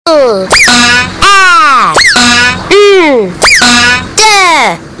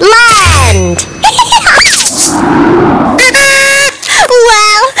Land.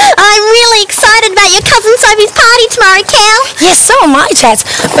 Well, I'm really excited about your cousin Sophie's party tomorrow, Kel. Yes, so am I, chats.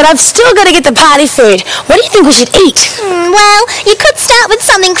 But I've still got to get the party food. What do you think we should eat? Well, you could start with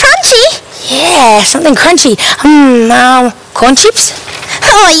something crunchy. Yeah, something crunchy. Corn chips?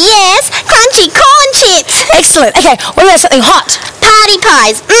 Oh, yes, crunchy corn chips. Excellent. Okay, what about something hot? Party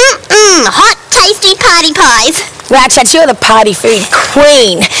pies. Hot, tasty party pies. Wow, chats, you're the party food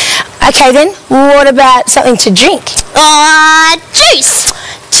queen. Okay, then, what about something to drink? Juice.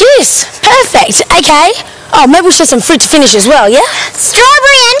 Juice. Perfect. Okay. Oh, maybe we should have some fruit to finish as well, yeah?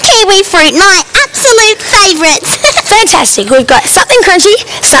 Strawberry and kiwi fruit, my absolute favourites. Fantastic. We've got something crunchy,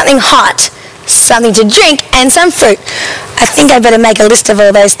 something hot, something to drink, and some fruit. I think I better make a list of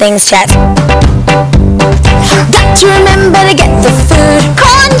all those things, chat. Got to remember to get the food.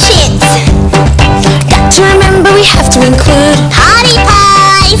 Corn chips. Got to remember we have to include Party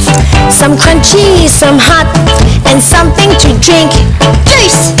pies. some crunchy, some hot, and something to drink.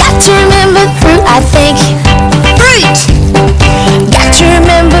 Juice. Got to remember fruit, I think. Fruit. Got to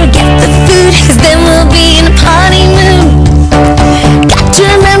remember get the food, cause then we'll be in a party mood. Got to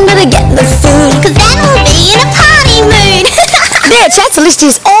remember to get the food, Cause then we'll be in a party mood. there, chat, the list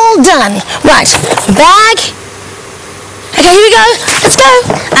is all done. Right, bag. Okay, here we go. Let's go.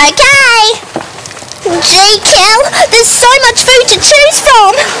 Okay. Gee, Kel, there's so much food to choose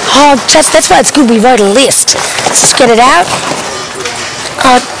from. Oh, chats, that's why it's good we wrote a list. Let's just get it out.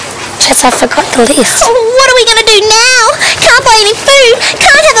 Oh, chats, I forgot the list. Oh, what are we going to do now? Can't buy any food.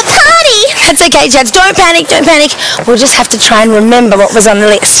 Can't have a party. That's okay, chats. Don't panic, don't panic. We'll just have to try and remember what was on the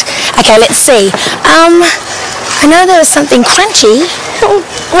list. Okay, let's see. I know there was something crunchy.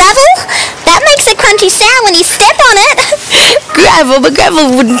 Gravel? That makes a crunchy sound when you step on it. Gravel, but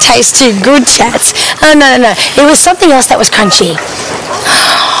gravel wouldn't taste too good, chats. Oh, no. It was something else that was crunchy.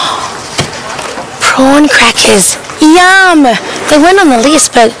 Prawn crackers. Yum! They weren't on the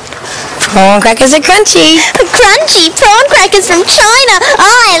list, but prawn crackers are crunchy. Crunchy prawn crackers from China.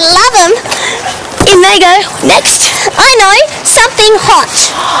 Oh, I love them. In they go. Next. I know. Something hot.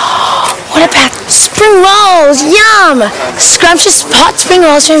 What about spring rolls? Yum! Scrumptious hot spring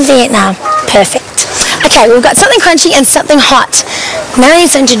rolls from Vietnam. Perfect. Okay, we've got something crunchy and something hot. Now we need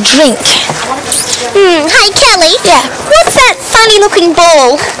something to drink. Hey, Kelly. Yeah. What's that funny-looking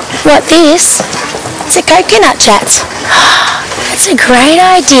ball? What, this? It's a coconut, chats. That's a great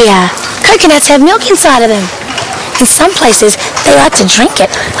idea. Coconuts have milk inside of them. In some places, they like to drink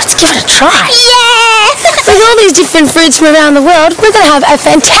it. Let's give it a try. Yeah! With all these different fruits from around the world, we're going to have a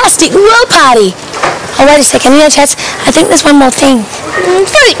fantastic world party. Oh, wait a second. You know, chats, I think there's one more thing.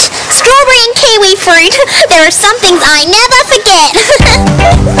 Fruit. Strawberry and kiwi fruit. There are some things I never forget.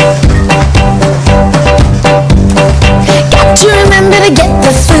 Got to remember to get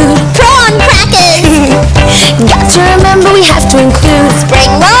the food. Prawn crackers. Got to remember we have to include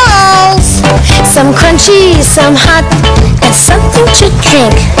Spring rolls. some crunchy, some hot, and something to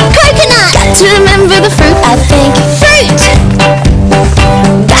drink. Coconut. Got to remember the fruit, I think. Fruit.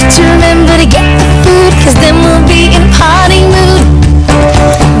 Got to remember to get the food, cause then we'll be in a party mood.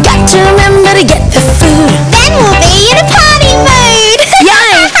 Got to remember to get the food. Then we'll be in a party mood.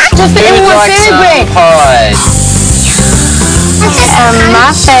 Yay! Just for everyone's favorite bread. Pies. A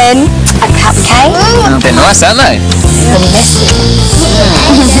muffin, a cupcake. They're nice, aren't they? Really messy.